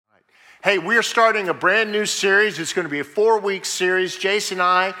Hey, we are starting a brand new series. It's going to be a 4-week series. Jason and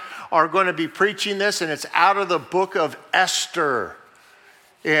I are going to be preaching this, and it's out of the book of Esther.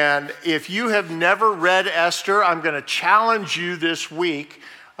 And if you have never read Esther, I'm going to challenge you this week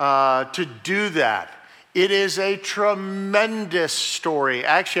to do that. It is a tremendous story.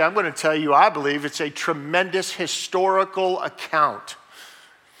 Actually, I'm going to tell you, I believe it's a tremendous historical account.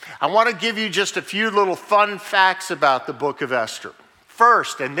 I want to give you just a few little fun facts about the book of Esther.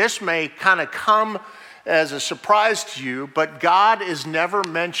 First, and this may kind of come as a surprise to you, but God is never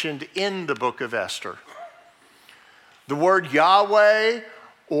mentioned in the book of Esther. The word Yahweh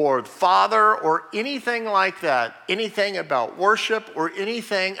or Father or anything like that, anything about worship or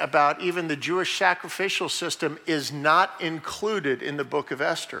anything about even the Jewish sacrificial system is not included in the book of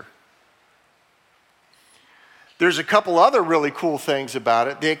Esther. There's a couple other really cool things about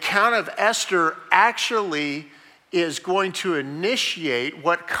it. The account of Esther actually is going to initiate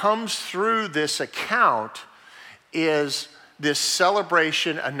what comes through this account is this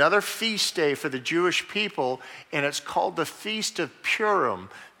celebration, another feast day for the Jewish people, and it's called the Feast of Purim,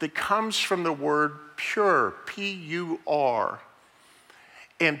 that comes from the word pure, P-U-R.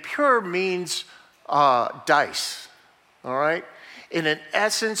 And pure means dice, all right? And in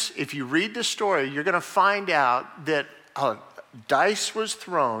essence, if you read the story, you're going to find out that dice was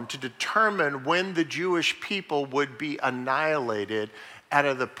thrown to determine when the Jewish people would be annihilated out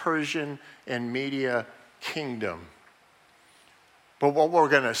of the Persian and Media kingdom. But what we're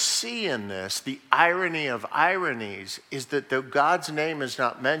going to see in this, the irony of ironies, is that though God's name is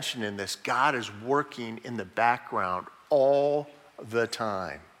not mentioned in this, God is working in the background all the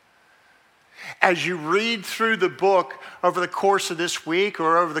time. As you read through the book over the course of this week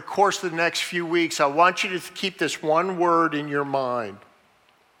or over the course of the next few weeks, I want you to keep this one word in your mind: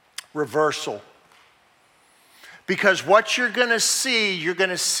 reversal. Because what you're going to see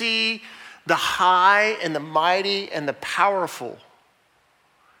the high and the mighty and the powerful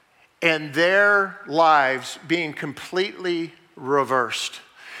and their lives being completely reversed.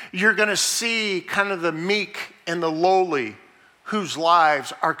 You're going to see kind of the meek and the lowly whose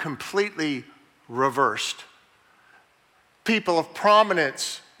lives are completely reversed. People of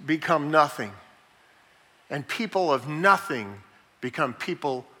prominence become nothing, and people of nothing become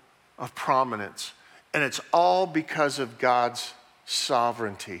people of prominence. And it's all because of God's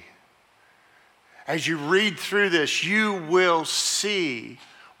sovereignty. As you read through this, you will see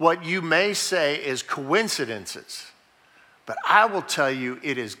what you may say is coincidences. But I will tell you,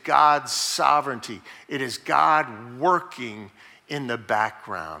 it is God's sovereignty. It is God working in the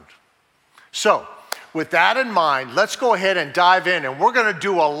background. So, with that in mind, let's go ahead and dive in. And we're going to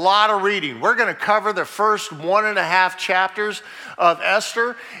do a lot of reading. We're going to cover the first 1.5 chapters of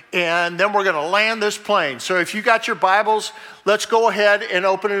Esther, and then we're going to land this plane. So if you got your Bibles, let's go ahead and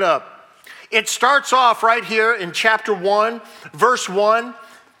open it up. It starts off right here in chapter 1, verse 1.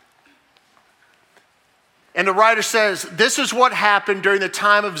 And the writer says, this is what happened during the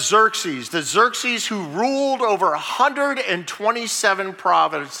time of Xerxes, the Xerxes who ruled over 127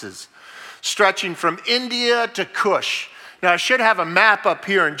 provinces, stretching from India to Kush. Now, I should have a map up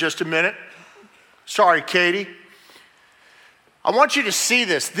here in just a minute. Sorry, Katie. I want you to see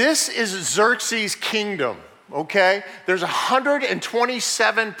this. This is Xerxes' kingdom, okay? There's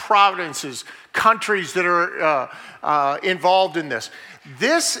 127 provinces, countries that are involved in this.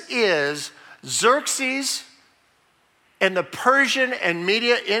 This is Xerxes and the Persian and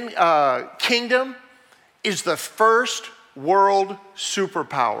Media kingdom is the first world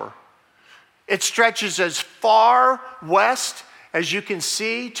superpower. It stretches as far west as you can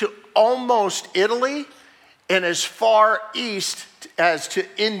see to almost Italy and as far east as to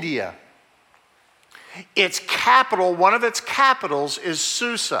India. Its capital, one of its capitals is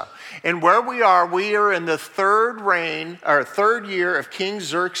Susa. And where we are in the third year of King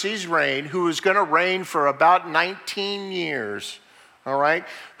Xerxes' reign, who is going to reign for about 19 years, all right,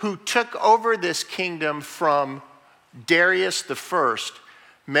 who took over this kingdom from Darius the First.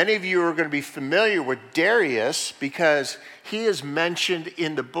 Many of you are going to be familiar with Darius because he is mentioned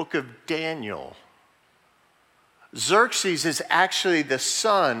in the book of Daniel. Xerxes is actually the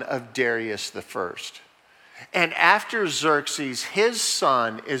son of Darius the First. And after Xerxes, his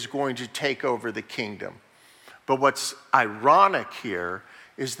son is going to take over the kingdom. But what's ironic here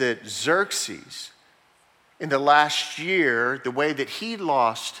is that Xerxes, in the last year, the way that he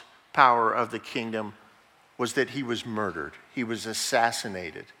lost power of the kingdom was that he was murdered. He was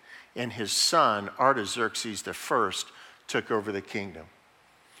assassinated. And his son, Artaxerxes I, took over the kingdom.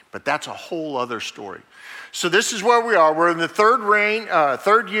 But that's a whole other story. So this is where we are. We're in the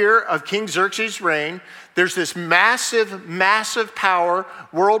third year of King Xerxes' reign. There's this massive power,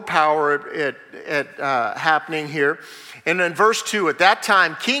 world power happening here. And in verse 2, at that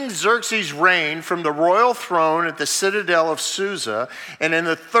time, King Xerxes reigned from the royal throne at the citadel of Susa. And in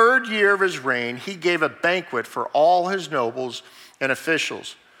the 3rd year of his reign, he gave a banquet for all his nobles and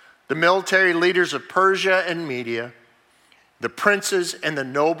officials, the military leaders of Persia and Media, the princes and the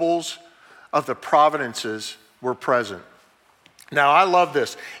nobles of the provinces were present. Now, I love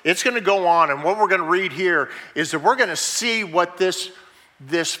this. It's going to go on, and what we're going to read here is that we're going to see what these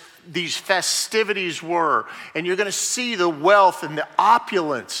festivities were, and you're going to see the wealth and the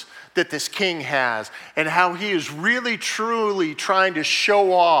opulence that this king has, and how he is really, truly trying to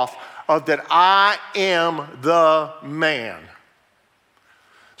show off of that I am the man.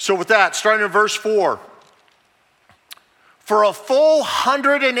 So with that, starting in verse 4, for a full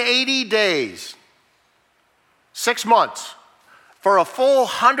 180 days, 6 months, for a full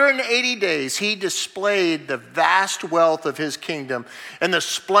 180 days, he displayed the vast wealth of his kingdom and the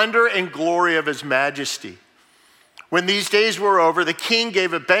splendor and glory of his majesty. When these days were over, the king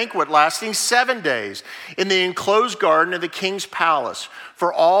gave a banquet lasting 7 days in the enclosed garden of the king's palace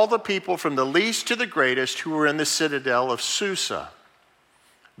for all the people from the least to the greatest who were in the citadel of Susa.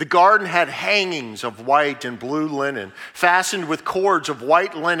 The garden had hangings of white and blue linen, fastened with cords of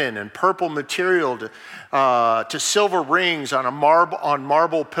white linen and purple material to silver rings on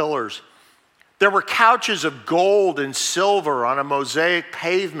marble pillars. There were couches of gold and silver on a mosaic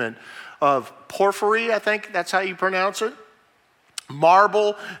pavement of porphyry, I think that's how you pronounce it,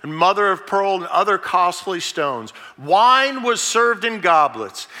 marble and mother of pearl and other costly stones. Wine was served in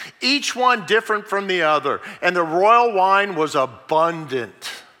goblets, each one different from the other, and the royal wine was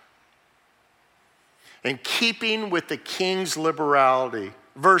abundant. In keeping with the king's liberality.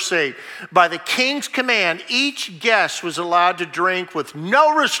 Verse 8, by the king's command, each guest was allowed to drink with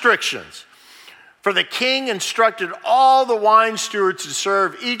no restrictions. For the king instructed all the wine stewards to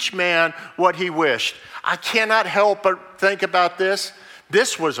serve each man what he wished. I cannot help but think about this.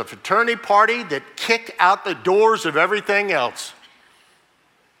 This was a fraternity party that kicked out the doors of everything else.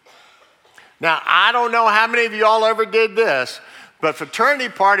 Now, I don't know how many of y'all ever did this, but fraternity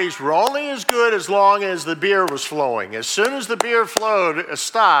parties were only as good as long as the beer was flowing. As soon as the beer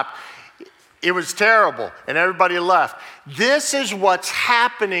stopped, it was terrible, and everybody left. This is what's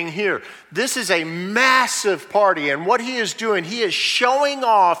happening here. This is a massive party, and what he is doing, he is showing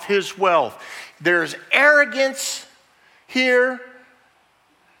off his wealth. There's arrogance here.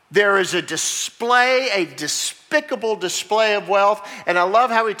 There is a despicable display of wealth. And I love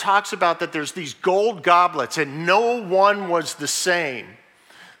how he talks about that there's these gold goblets and no one was the same.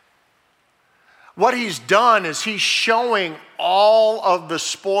 What he's done is he's showing all of the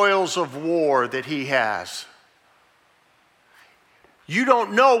spoils of war that he has. You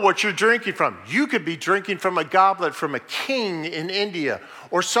don't know what you're drinking from. You could be drinking from a goblet from a king in India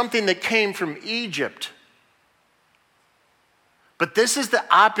or something that came from Egypt. But this is the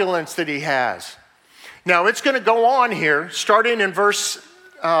opulence that he has. Now, it's going to go on here, starting in verse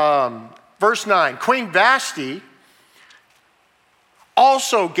 9. Queen Vashti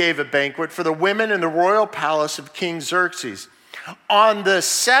also gave a banquet for the women in the royal palace of King Xerxes. On the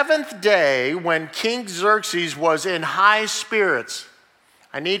 7th day, when King Xerxes was in high spirits,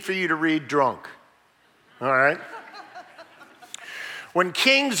 I need for you to read drunk, all right? When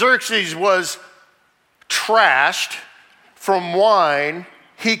King Xerxes was trashed from wine,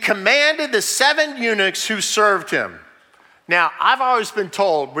 he commanded the 7 eunuchs who served him. Now, I've always been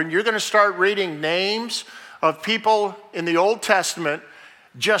told when you're going to start reading names of people in the Old Testament,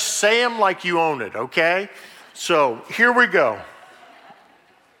 just say them like you own it, okay? So here we go.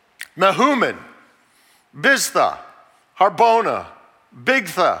 Mehuman, Biztha, Harbona,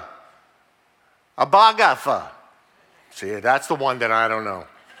 Bigtha, Abagatha. See, that's the one that I don't know.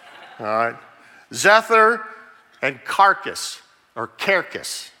 All right. Zethar and Carcass,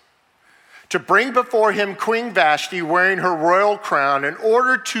 to bring before him Queen Vashti wearing her royal crown in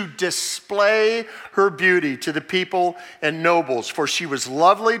order to display her beauty to the people and nobles, for she was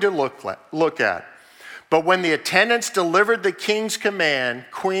lovely to look at. But when the attendants delivered the king's command,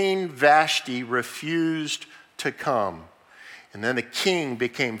 Queen Vashti refused to come. And then the king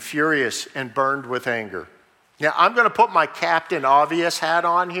became furious and burned with anger. Now, I'm going to put my Captain Obvious hat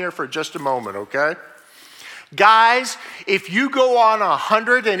on here for just a moment, okay? Guys, if you go on a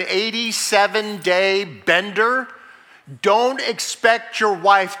 187-day bender, don't expect your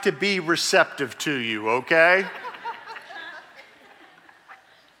wife to be receptive to you, okay?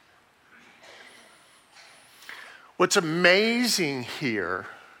 What's amazing here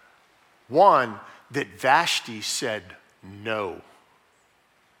One, that Vashti said no.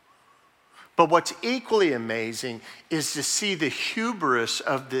 But what's equally amazing is to see the hubris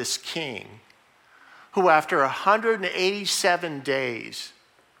of this king, who after 187 days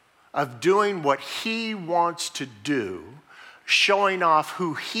of doing what he wants to do, showing off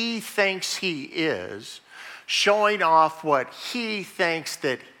who he thinks he is, showing off what he thinks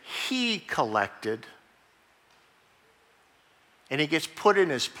that he collected, and he gets put in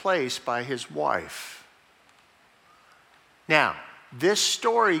his place by his wife. Now, this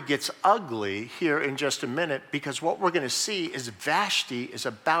story gets ugly here in just a minute, because what we're going to see is Vashti is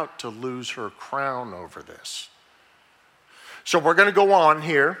about to lose her crown over this. So we're going to go on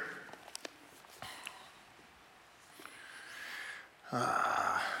here.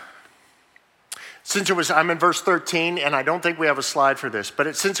 I'm in verse 13, and I don't think we have a slide for this,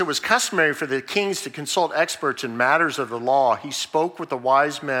 but since it was customary for the kings to consult experts in matters of the law, he spoke with the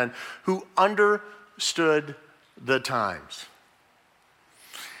wise men who understood the times.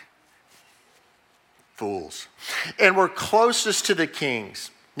 Fools. And were closest to the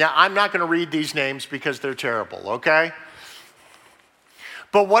kings. Now, I'm not going to read these names because they're terrible, okay?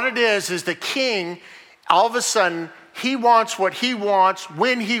 But what it is the king, all of a sudden, he wants what he wants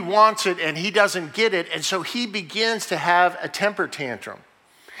when he wants it, and he doesn't get it, and so he begins to have a temper tantrum.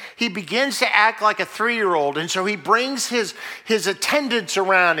 He begins to act like a 3-year-old, and so he brings his attendants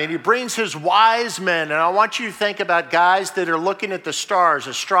around, and he brings his wise men, and I want you to think about guys that are looking at the stars,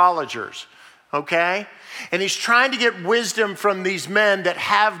 astrologers, okay? And he's trying to get wisdom from these men that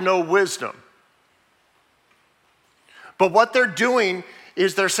have no wisdom. But what they're doing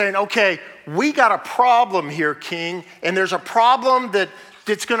is they're saying, okay, we got a problem here, king, and there's a problem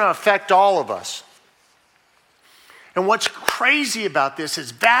that's going to affect all of us. And what's crazy about this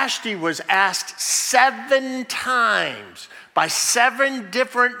is Vashti was asked 7 times by 7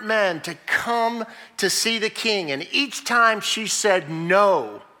 different men to come to see the king, and each time she said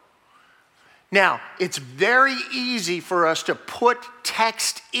no. Now, it's very easy for us to put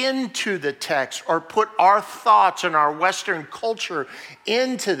text into the text or put our thoughts and our Western culture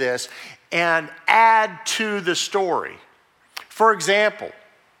into this and add to the story. For example,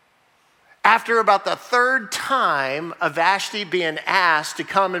 after about the 3rd time of Vashti being asked to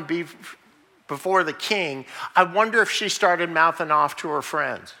come and be before the king, I wonder if she started mouthing off to her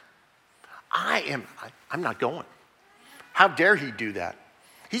friends. I'm not going. How dare he do that?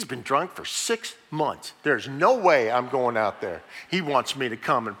 He's been drunk for 6 months. There's no way I'm going out there. He wants me to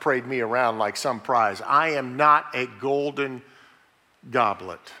come and parade me around like some prize. I am not a golden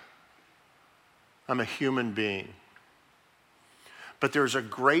goblet. I'm a human being. But there's a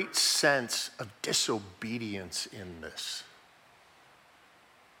great sense of disobedience in this.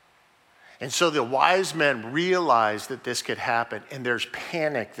 And so the wise men realize that this could happen, and there's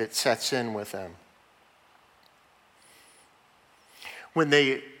panic that sets in with them. When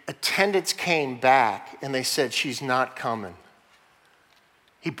the attendants came back and they said, she's not coming,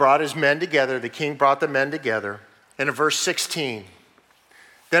 he brought his men together. The king brought the men together. And in verse 16,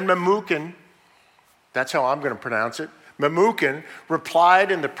 then Memucan, that's how I'm going to pronounce it, Memucan replied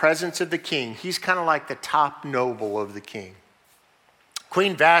in the presence of the king. He's kind of like the top noble of the king.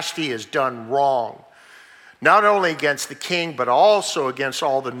 Queen Vashti has done wrong, not only against the king, but also against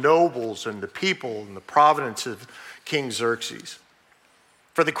all the nobles and the people and the province of King Xerxes.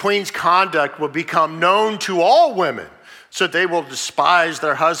 For the queen's conduct will become known to all women, so they will despise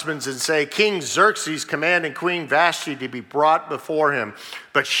their husbands and say, King Xerxes commanded Queen Vashti to be brought before him,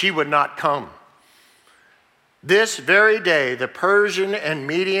 but she would not come. This very day, the Persian and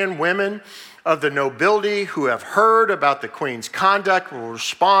Median women of the nobility who have heard about the queen's conduct will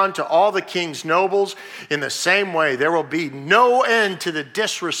respond to all the king's nobles in the same way. There will be no end to the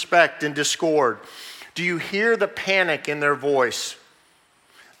disrespect and discord. Do you hear the panic in their voice?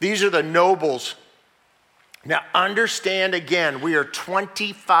 These are the nobles. Now understand again, we are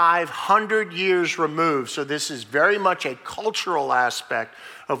 2,500 years removed, so this is very much a cultural aspect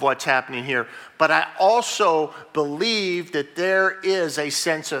of what's happening here. But I also believe that there is a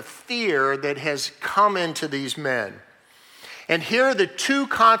sense of fear that has come into these men. And here are the 2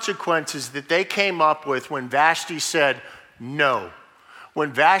 consequences that they came up with when Vashti said no.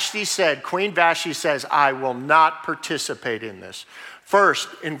 When Queen Vashti says, I will not participate in this. First,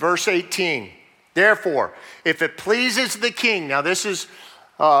 in verse 18, therefore, if it pleases the king, now this is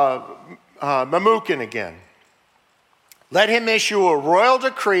Memucan again, let him issue a royal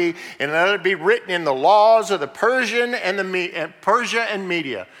decree and let it be written in the laws of the Persia and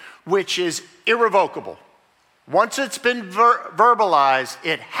Media, which is irrevocable. Once it's been verbalized,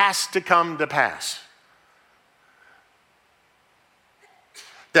 it has to come to pass.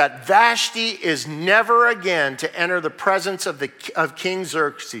 that Vashti is never again to enter the presence of King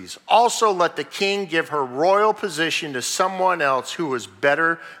Xerxes. Also let the king give her royal position to someone else who is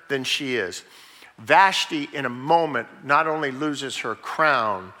better than she is. Vashti, in a moment, not only loses her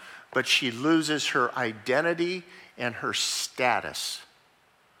crown, but she loses her identity and her status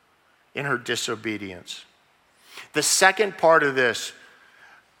in her disobedience. The second part of this,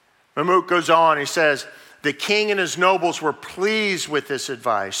 Mamuk goes on, he says, the king and his nobles were pleased with this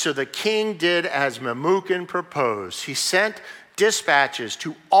advice. So the king did as Memucan proposed. He sent dispatches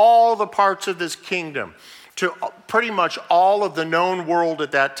to all the parts of this kingdom, to pretty much all of the known world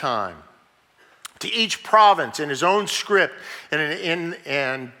at that time, to each province in his own script,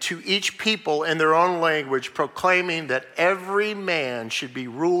 and to each people in their own language, proclaiming that every man should be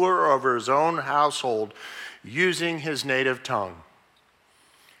ruler over his own household using his native tongue.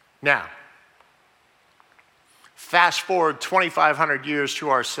 Now, fast forward 2,500 years to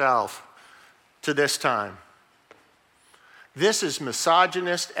ourselves, to this time. This is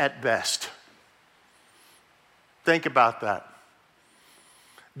misogynist at best. Think about that.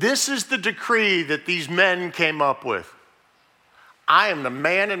 This is the decree that these men came up with. I am the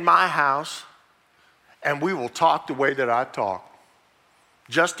man in my house, and we will talk the way that I talk.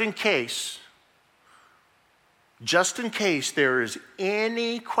 Just in case there is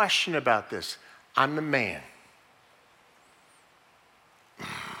any question about this, I'm the man.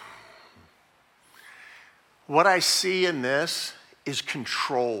 What I see in this is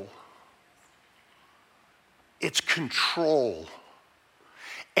control. It's control.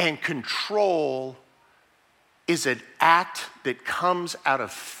 And control is an act that comes out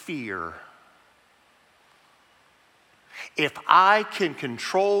of fear. If I can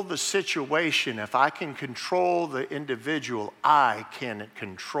control the situation, if I can control the individual, I can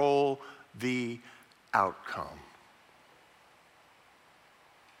control the outcome.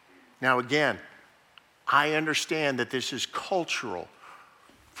 Now again, I understand that this is cultural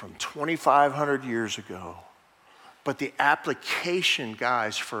from 2,500 years ago. But the application,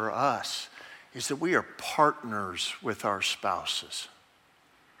 guys, for us is that we are partners with our spouses.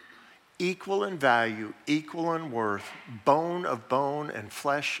 Equal in value, equal in worth, bone of bone and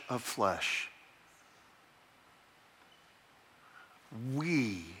flesh of flesh.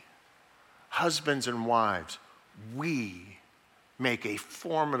 We, husbands and wives, we make a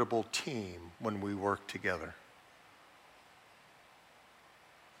formidable team when we work together.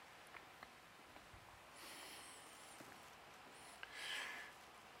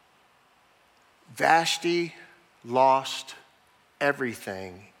 Vashti lost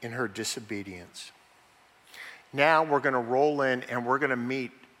everything in her disobedience. Now we're going to roll in and we're going to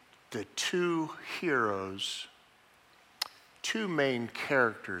meet the two heroes, two main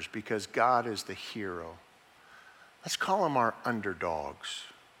characters, because God is the hero. Let's call them our underdogs.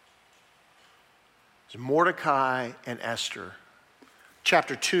 It's Mordecai and Esther.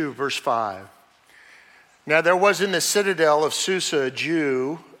 Chapter 2, verse 5. Now there was in the citadel of Susa a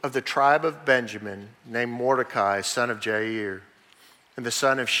Jew of the tribe of Benjamin named Mordecai, son of Jair, and the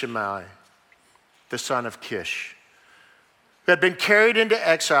son of Shimei, the son of Kish, who had been carried into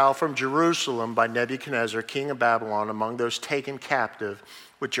exile from Jerusalem by Nebuchadnezzar, king of Babylon, among those taken captive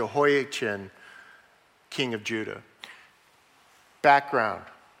with Jehoiachin, king of Judah. Background.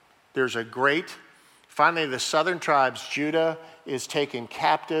 Finally the southern tribes, Judah, is taken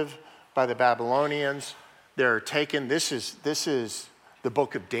captive by the Babylonians. They're taken, this is the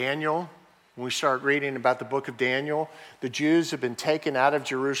book of Daniel. When we start reading about the book of Daniel, the Jews have been taken out of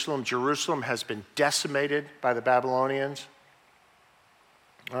Jerusalem. Jerusalem has been decimated by the Babylonians.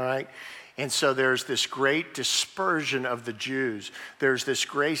 All right? And so there's this great dispersion of the Jews. There's this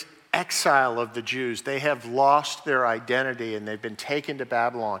great exile of the Jews. They have lost their identity and they've been taken to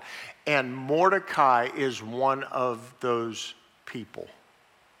Babylon. And Mordecai is one of those people.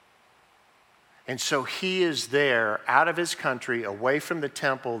 And so he is there, out of his country, away from the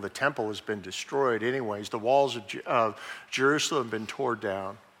temple. The temple has been destroyed anyways. The walls of Jerusalem have been torn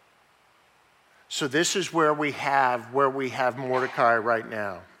down. So this is where we have Mordecai right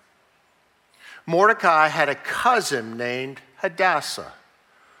now. Mordecai had a cousin named Hadassah,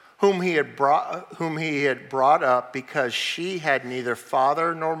 whom he had brought up because she had neither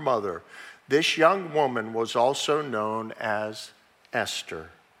father nor mother. This young woman was also known as Esther.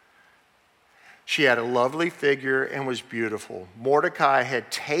 She had a lovely figure and was beautiful. Mordecai had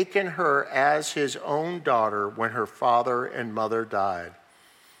taken her as his own daughter when her father and mother died.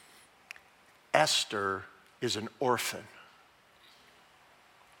 Esther is an orphan.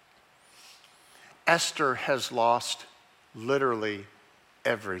 Esther has lost literally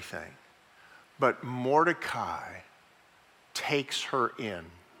everything. But Mordecai takes her in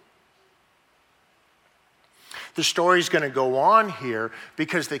The story's going to go on here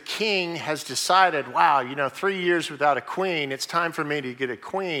because the king has decided, wow, 3 years without a queen, it's time for me to get a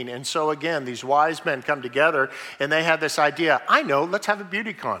queen. And so again, these wise men come together and they have this idea, let's have a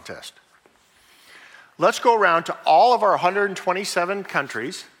beauty contest. Let's go around to all of our 127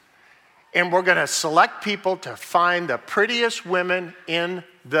 countries and we're going to select people to find the prettiest women in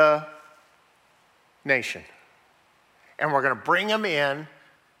the nation. And we're going to bring them in,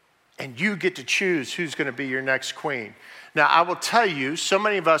 and you get to choose who's going to be your next queen. Now, I will tell you, so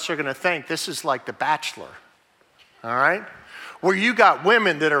many of us are going to think this is like The Bachelor, all right? Where you got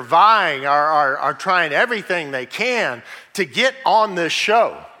women that are vying, are trying everything they can to get on this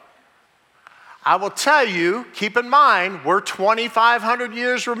show. I will tell you, keep in mind, we're 2,500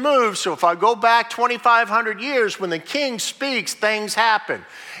 years removed, so if I go back 2,500 years, when the king speaks, things happen.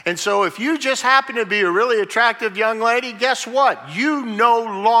 And so if you just happen to be a really attractive young lady, guess what? You no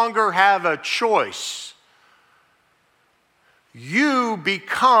longer have a choice. You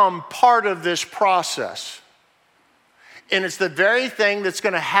become part of this process. And it's the very thing that's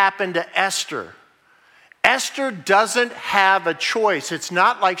going to happen to Esther. Esther doesn't have a choice. It's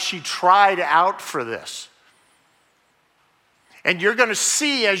not like she tried out for this. And you're going to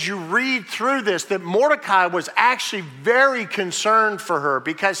see as you read through this that Mordecai was actually very concerned for her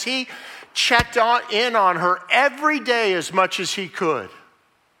because he checked in on her every day as much as he could.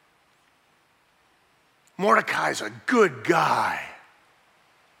 Mordecai's a good guy.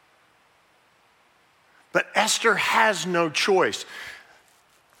 But Esther has no choice.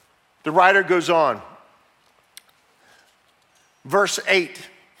 The writer goes on. Verse 8,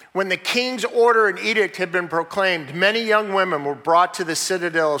 when the king's order and edict had been proclaimed, many young women were brought to the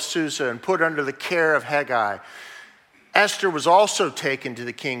citadel of Susa and put under the care of Hegai. Esther was also taken to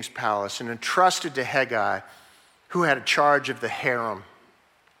the king's palace and entrusted to Hegai, who had a charge of the harem.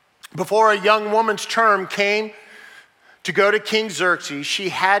 Before a young woman's term came to go to King Xerxes, she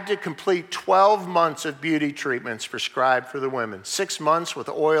had to complete 12 months of beauty treatments prescribed for the women, 6 months with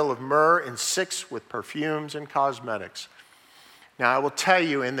oil of myrrh and 6 with perfumes and cosmetics. Now, I will tell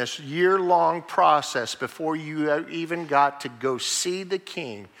you, in this year-long process, before you even got to go see the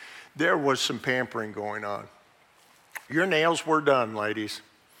king, there was some pampering going on. Your nails were done, ladies,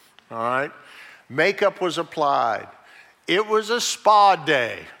 all right? Makeup was applied. It was a spa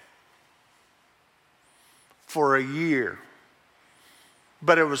day for a year.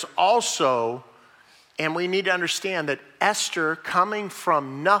 But it was also, and we need to understand that Esther, coming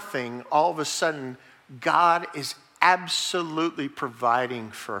from nothing, all of a sudden, God is absolutely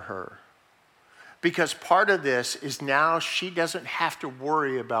providing for her. Because part of this is now she doesn't have to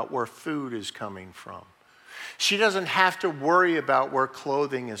worry about where food is coming from. She doesn't have to worry about where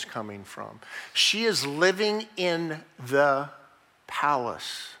clothing is coming from. She is living in the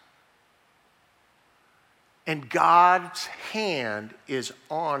palace. And God's hand is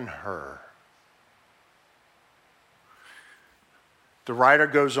on her. The writer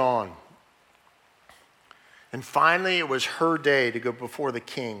goes on. And finally, it was her day to go before the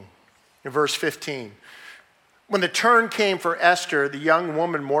king. In verse 15, when the turn came for Esther, the young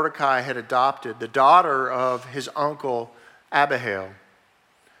woman Mordecai had adopted, the daughter of his uncle Abihail,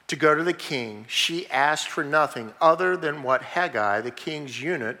 to go to the king, she asked for nothing other than what Hegai, the king's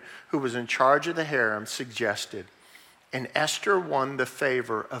eunuch, who was in charge of the harem, suggested. And Esther won the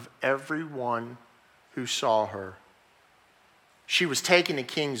favor of everyone who saw her. She was taken to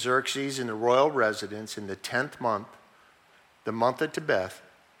King Xerxes in the royal residence in the 10th month, the month of Tebeth,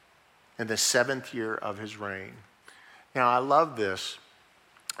 in the 7th year of his reign. Now, I love this.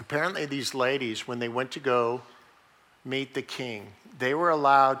 Apparently, these ladies, when they went to go meet the king, they were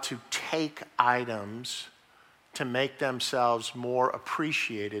allowed to take items to make themselves more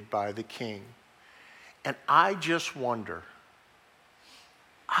appreciated by the king. And I just wonder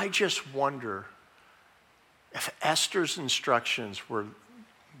if Esther's instructions were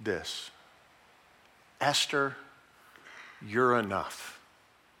this: Esther, you're enough.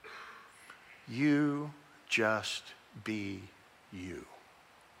 You just be you.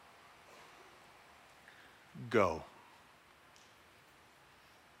 Go.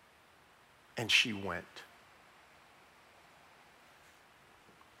 And she went.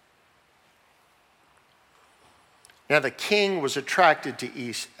 Now the king was attracted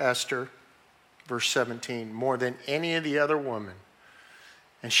to Esther, verse 17, more than any of the other women.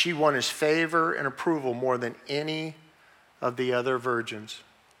 And she won his favor and approval more than any of the other virgins.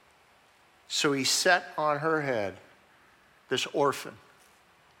 So he set on her head this orphan,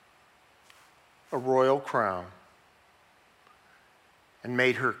 a royal crown, and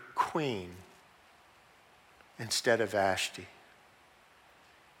made her queen instead of Vashti.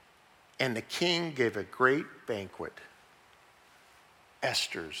 And the king gave a great banquet,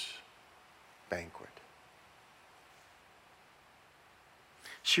 Esther's banquet.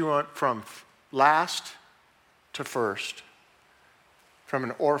 She went from last to first, from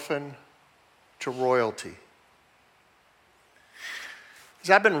an orphan to royalty.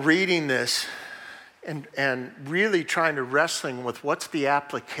 As I've been reading this and really trying to wrestling with what's the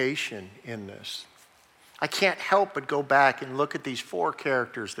application in this, I can't help but go back and look at these four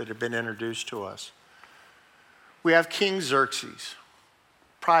characters that have been introduced to us. We have King Xerxes,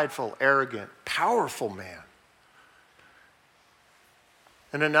 prideful, arrogant, powerful man.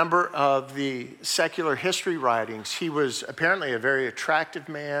 In a number of the secular history writings, he was apparently a very attractive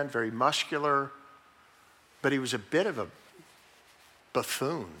man, very muscular, but he was a bit of a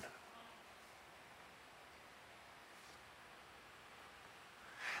buffoon.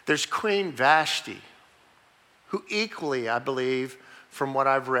 There's Queen Vashti, who equally, I believe, from what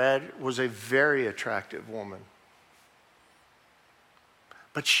I've read, was a very attractive woman.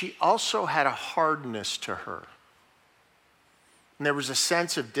 But she also had a hardness to her. And there was a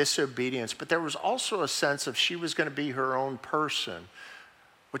sense of disobedience, but there was also a sense of she was going to be her own person,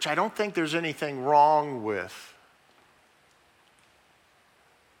 which I don't think there's anything wrong with.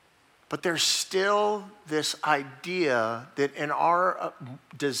 But there's still this idea that in our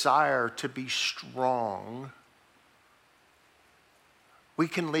desire to be strong, we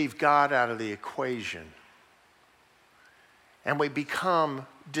can leave God out of the equation. And we become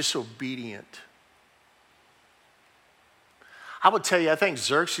disobedient. I would tell you, I think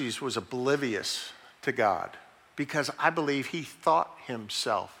Xerxes was oblivious to God because I believe he thought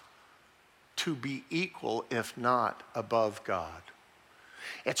himself to be equal, if not above God.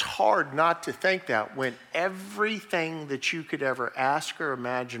 It's hard not to think that when everything that you could ever ask or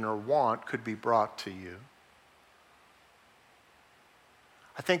imagine or want could be brought to you.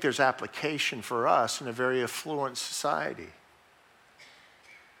 I think there's application for us in a very affluent society.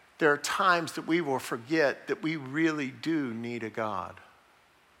 There are times that we will forget that we really do need a God.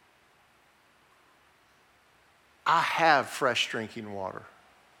 I have fresh drinking water.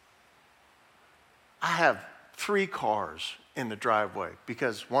 I have 3 cars in the driveway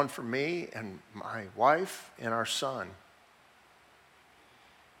because one for me and my wife and our son.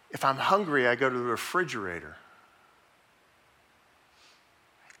 If I'm hungry, I go to the refrigerator.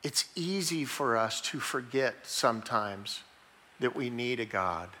 It's easy for us to forget sometimes that we need a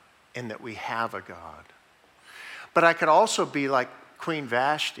God and that we have a God. But I could also be like Queen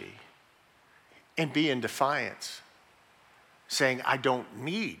Vashti and be in defiance, saying, I don't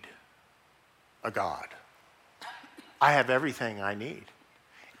need a God. I have everything I need,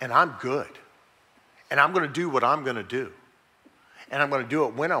 and I'm good, and I'm going to do what I'm going to do, and I'm going to do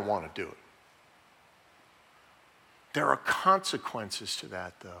it when I want to do it. There are consequences to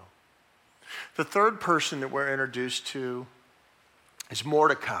that, though. The third person that we're introduced to is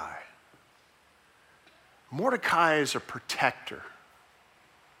Mordecai. Mordecai is a protector.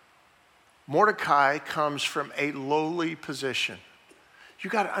 Mordecai comes from a lowly position. You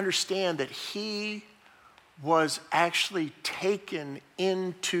got to understand that he was actually taken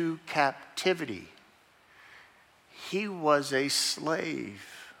into captivity. He was a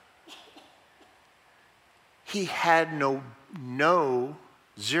slave. He had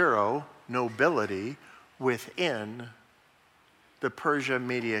zero nobility within the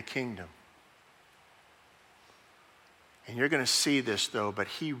Persia-Media kingdom. And you're going to see this, though, but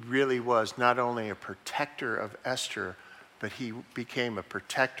he really was not only a protector of Esther, but he became a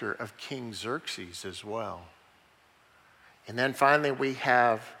protector of King Xerxes as well. And then finally we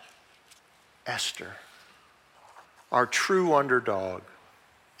have Esther, our true underdog,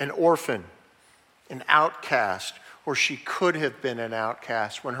 an orphan, an outcast, or she could have been an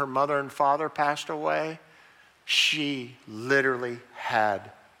outcast. When her mother and father passed away, she literally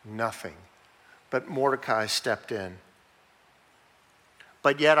had nothing. But Mordecai stepped in.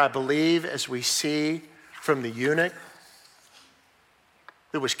 But yet I believe, as we see from the eunuch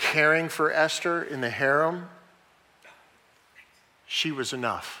that was caring for Esther in the harem, she was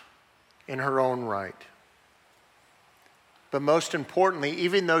enough in her own right. But most importantly,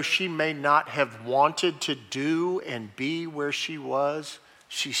 even though she may not have wanted to do and be where she was,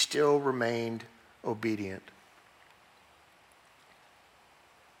 she still remained obedient.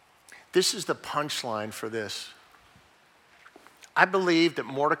 This is the punchline for this. I believe that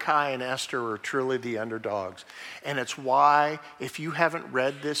Mordecai and Esther are truly the underdogs. And it's why, if you haven't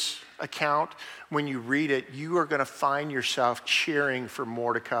read this account, when you read it, you are going to find yourself cheering for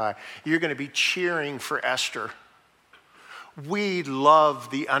Mordecai. You're going to be cheering for Esther. We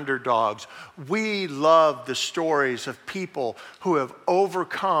love the underdogs. We love the stories of people who have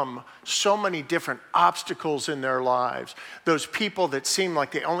overcome so many different obstacles in their lives. Those people that seem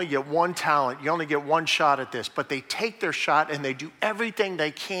like they only get one talent, you only get one shot at this, but they take their shot and they do everything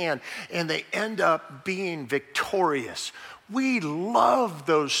they can and they end up being victorious. We love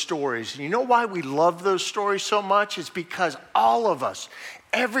those stories. And you know why we love those stories so much? It's because all of us,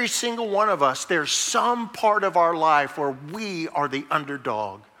 every single one of us, there's some part of our life where we are the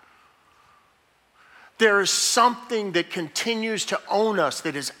underdog. There is something that continues to own us,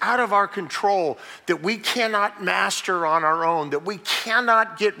 that is out of our control, that we cannot master on our own, that we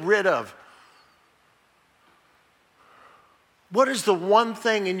cannot get rid of. What is the one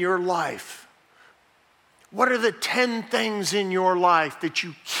thing in your life? What are the 10 things in your life that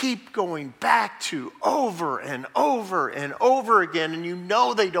you keep going back to over and over and over again, and you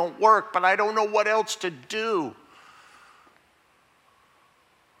know they don't work, but I don't know what else to do?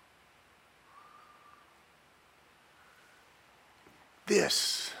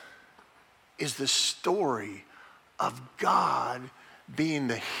 This is the story of God being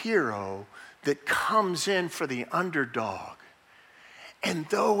the hero that comes in for the underdog. And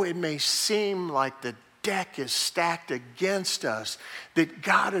though it may seem like the deck is stacked against us, that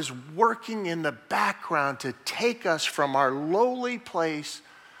God is working in the background to take us from our lowly place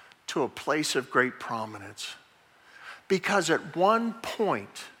to a place of great prominence. Because at one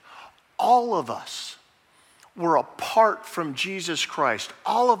point, all of us were apart from Jesus Christ.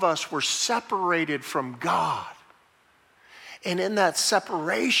 All of us were separated from God. And in that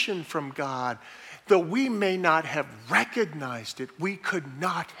separation from God, though we may not have recognized it, we could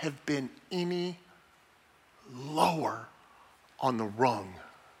not have been any lower on the rung.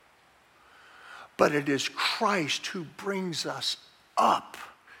 But it is Christ who brings us up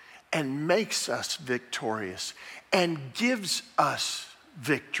and makes us victorious and gives us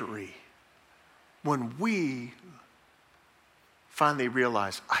victory when we finally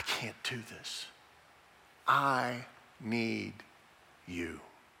realize, I can't do this. I need you.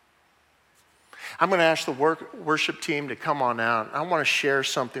 I'm going to ask the worship team to come on out. I want to share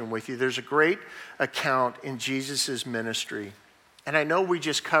something with you. There's a great account in Jesus' ministry. And I know we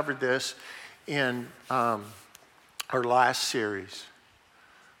just covered this in our last series.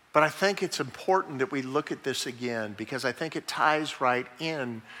 But I think it's important that we look at this again because I think it ties right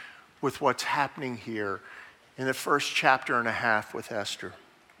in with what's happening here in the first chapter and a half with Esther.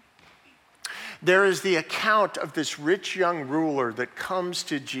 There is the account of this rich young ruler that comes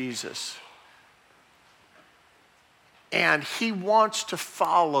to Jesus. And he wants to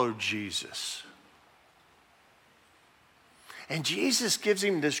follow Jesus. And Jesus gives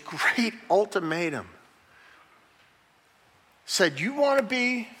him this great ultimatum. Said, you want to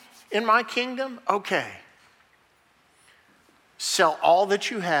be in my kingdom? Okay. Sell all that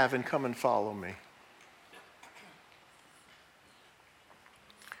you have and come and follow me.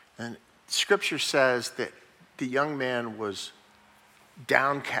 And Scripture says that the young man was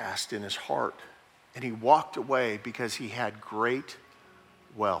downcast in his heart, and he walked away because he had great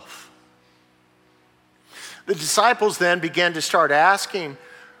wealth. The disciples then began to start asking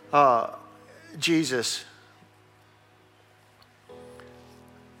Jesus,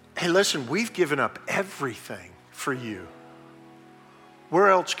 hey, listen, we've given up everything for you. Where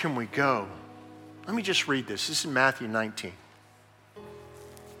else can we go? Let me just read this. This is Matthew 19.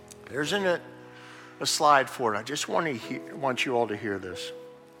 There's in it a slide for it. I just want you all to hear this.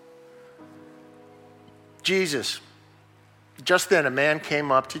 Jesus. Just then a man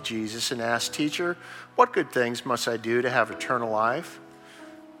came up to Jesus and asked, Teacher, what good things must I do to have eternal life?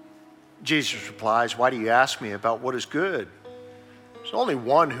 Jesus replies, why do you ask me about what is good? There's only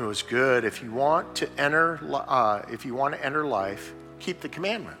one who is good. If you want to enter life, keep the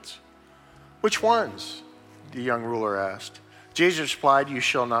commandments. Which ones? The young ruler asked. Jesus replied, you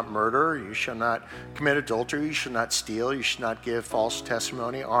shall not murder, you shall not commit adultery, you shall not steal, you shall not give false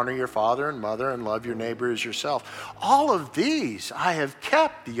testimony, honor your father and mother, and love your neighbor as yourself. All of these I have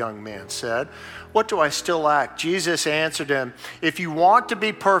kept, the young man said. What do I still lack? Jesus answered him, if you want to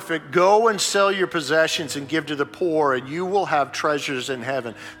be perfect, go and sell your possessions and give to the poor, and you will have treasures in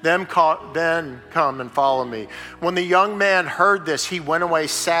heaven. Then come and follow me. When the young man heard this, he went away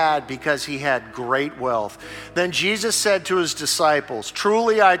sad because he had great wealth. Then Jesus said to his disciples,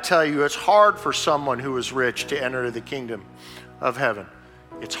 truly I tell you, it's hard for someone who is rich to enter the kingdom of heaven.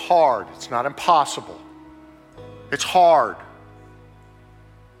 It's hard. It's not impossible. It's hard.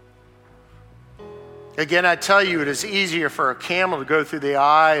 Again, I tell you, it is easier for a camel to go through the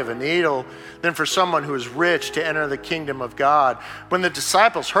eye of a needle than for someone who is rich to enter the kingdom of God. When the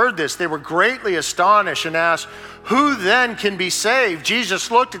disciples heard this, they were greatly astonished and asked, who then can be saved? Jesus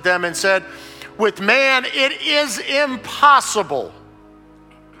looked at them and said, with man it is impossible,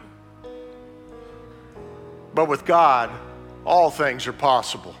 But with God, all things are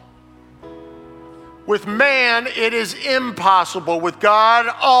possible. With man, it is impossible. With God,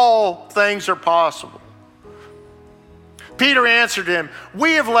 all things are possible. Peter answered him,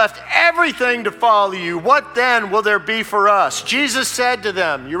 "We have left everything to follow you. What then will there be for us?" Jesus said to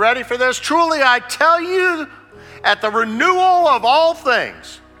them, you ready for this? "Truly I tell you, at the renewal of all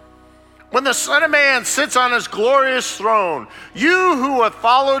things, when the Son of Man sits on his glorious throne, you who have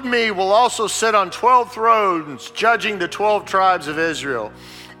followed me will also sit on 12 thrones, judging the 12 tribes of Israel.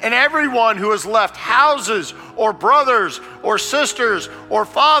 And everyone who has left houses or brothers or sisters or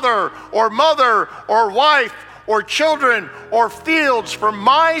father or mother or wife or children or fields for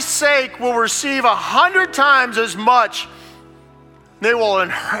my sake will receive 100 times as much. They will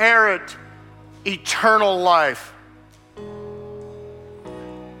inherit eternal life."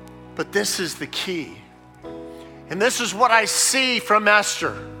 But this is the key. And this is what I see from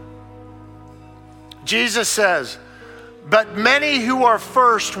Esther. Jesus says, "But many who are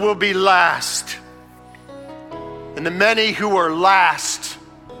first will be last, and the many who are last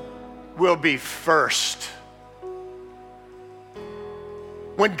will be first."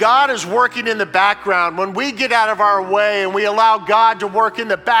 When God is working in the background, when we get out of our way and we allow God to work in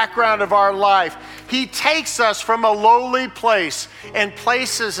the background of our life, He takes us from a lowly place and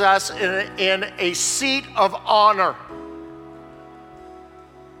places us in a seat of honor.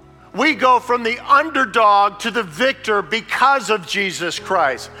 We go from the underdog to the victor because of Jesus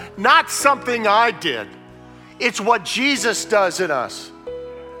Christ. Not something I did. It's what Jesus does in us.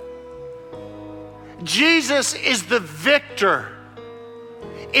 Jesus is the victor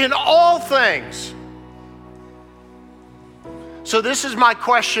in all things. So this is my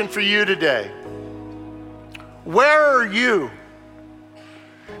question for you today. Where are you?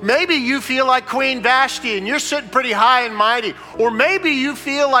 Maybe you feel like Queen Vashti and you're sitting pretty high and mighty. Or maybe you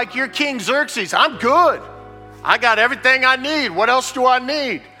feel like you're King Xerxes. I'm good. I got everything I need. What else do I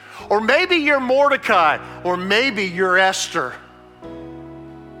need? Or maybe you're Mordecai. Or maybe you're Esther.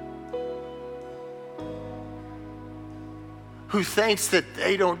 Who thinks that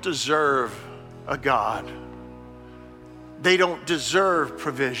they don't deserve a God. They don't deserve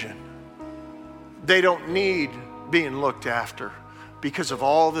provision. They don't need being looked after because of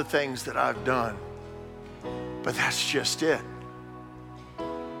all the things that I've done. But that's just it.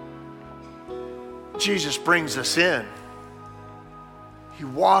 Jesus brings us in. He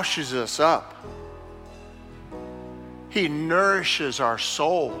washes us up. He nourishes our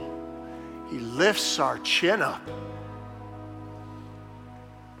soul. He lifts our chin up.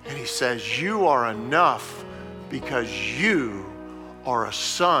 And He says, you are enough because you are a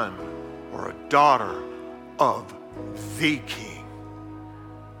son or a daughter of the King.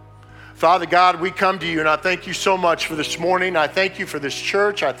 Father God, we come to you and I thank you so much for this morning. I thank you for this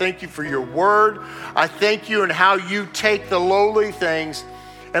church. I thank you for your word. I thank you and how you take the lowly things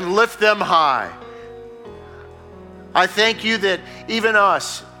and lift them high. I thank you that even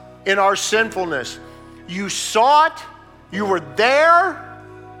us, in our sinfulness, you saw it, you were there,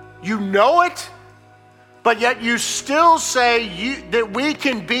 you know it, but yet you still say that we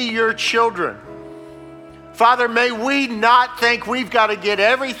can be your children. Father, may we not think we've got to get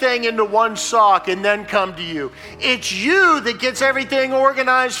everything into one sock and then come to you. It's you that gets everything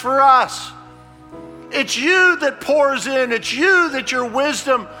organized for us. It's you that pours in. It's you that your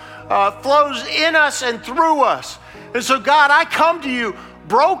wisdom flows in us and through us. And so, God, I come to you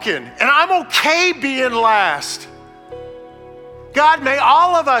broken, and I'm okay being last. God, may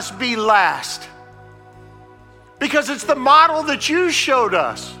all of us be last because it's the model that you showed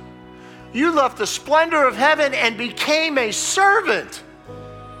us. You left the splendor of heaven and became a servant.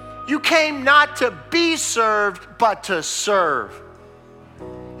 You came not to be served, but to serve.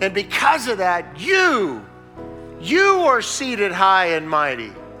 And because of that, you are seated high and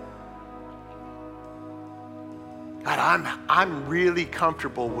mighty. God, I'm really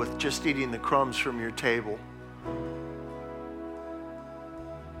comfortable with just eating the crumbs from your table.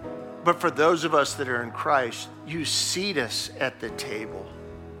 But for those of us that are in Christ, you seat us at the table.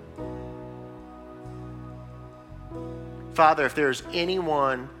 Father, if there's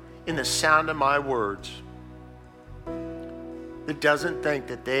anyone in the sound of my words that doesn't think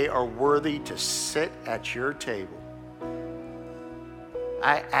that they are worthy to sit at your table,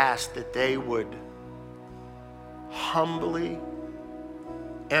 I ask that they would humbly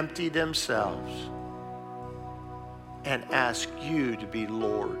empty themselves and ask you to be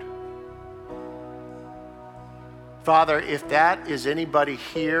Lord. Father, if that is anybody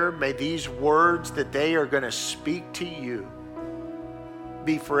here, may these words that they are going to speak to you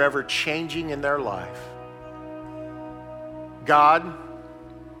be forever changing in their life. God,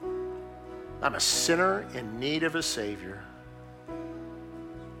 I'm a sinner in need of a Savior.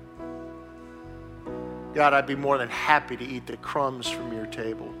 God, I'd be more than happy to eat the crumbs from your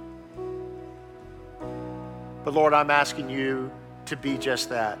table. But Lord, I'm asking you to be just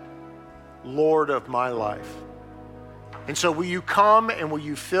that, Lord of my life. And so will you come and will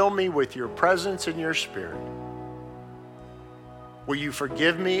you fill me with your presence and your Spirit? Will you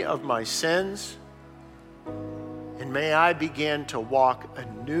forgive me of my sins? And may I begin to walk a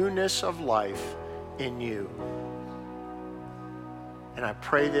newness of life in you. And I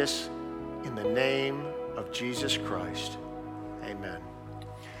pray this in the name of Jesus Christ. Amen.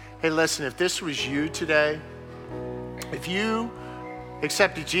 Hey, listen, if this was you today, if you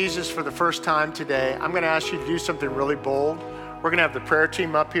accepted Jesus for the first time today, I'm going to ask you to do something really bold. We're going to have the prayer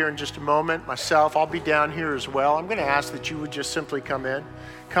team up here in just a moment. Myself, I'll be down here as well. I'm going to ask that you would just simply come in,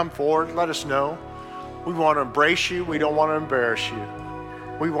 come forward, let us know. We want to embrace you. We don't want to embarrass you.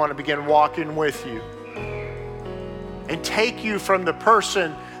 We want to begin walking with you and take you from the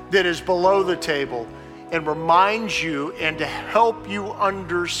person that is below the table and remind you and to help you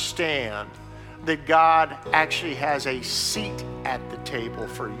understand that God actually has a seat at the table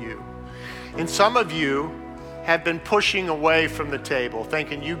for you. And some of you have been pushing away from the table,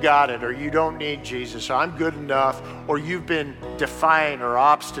 thinking you got it, or you don't need Jesus, or I'm good enough, or you've been defiant or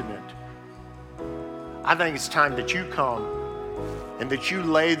obstinate. I think it's time that you come and that you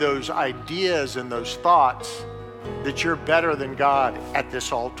lay those ideas and those thoughts that you're better than God at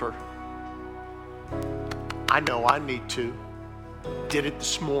this altar. I know I need to. Did it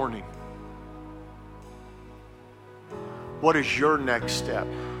this morning. What is your next step?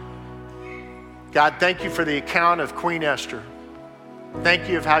 God, thank you for the account of Queen Esther. Thank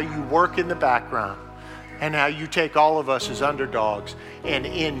you of how you work in the background and how you take all of us as underdogs, and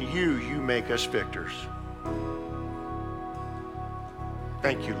in you, you make us victors.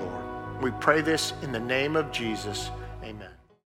 Thank you, Lord. We pray this in the name of Jesus.